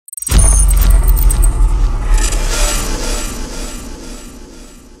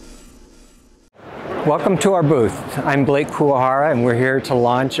Welcome to our booth. I'm Blake Kuwahara and we're here to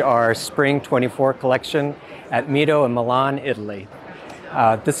launch our Spring 24 collection at Mido in Milan, Italy.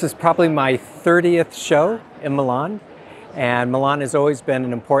 This is probably my 30th show in Milan, and Milan has always been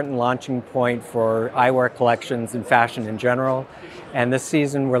an important launching point for eyewear collections and fashion in general. And this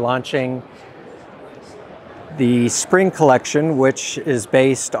season we're launching the spring collection, which is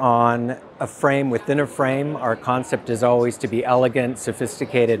based on a frame within a frame. Our concept is always to be elegant,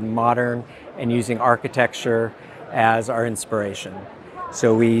 sophisticated, modern, and using architecture as our inspiration.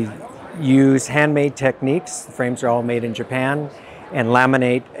 So we use handmade techniques. The frames are all made in Japan, and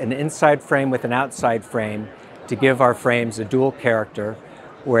laminate an inside frame with an outside frame to give our frames a dual character,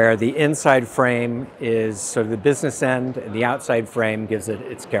 where the inside frame is sort of the business end and the outside frame gives it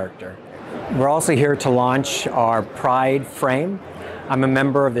its character. We're also here to launch our Pride frame. I'm a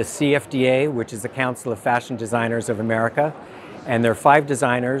member of the CFDA, which is the Council of Fashion Designers of America, and there are 5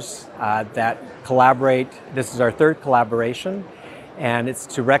 designers that collaborate. This is our 3rd collaboration, and it's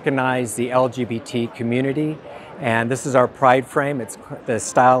to recognize the LGBT community. And this is our Pride frame. The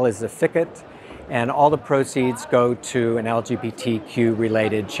style is a thicket, and all the proceeds go to an LGBTQ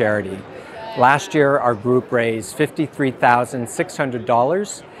related charity. Last year, our group raised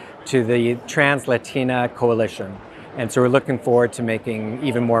 $53,600 to the Trans Latina Coalition. And so we're looking forward to making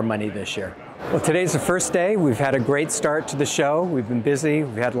even more money this year. Well, today's the first day. We've had a great start to the show. We've been busy.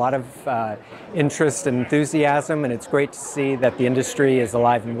 We've had a lot of interest and enthusiasm, and it's great to see that the industry is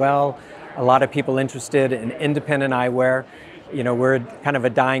alive and well. A lot of people interested in independent eyewear. You know, we're kind of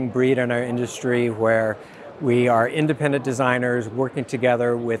a dying breed in our industry where we are independent designers working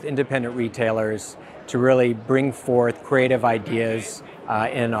together with independent retailers to really bring forth creative ideas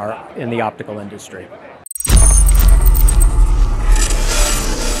in the optical industry.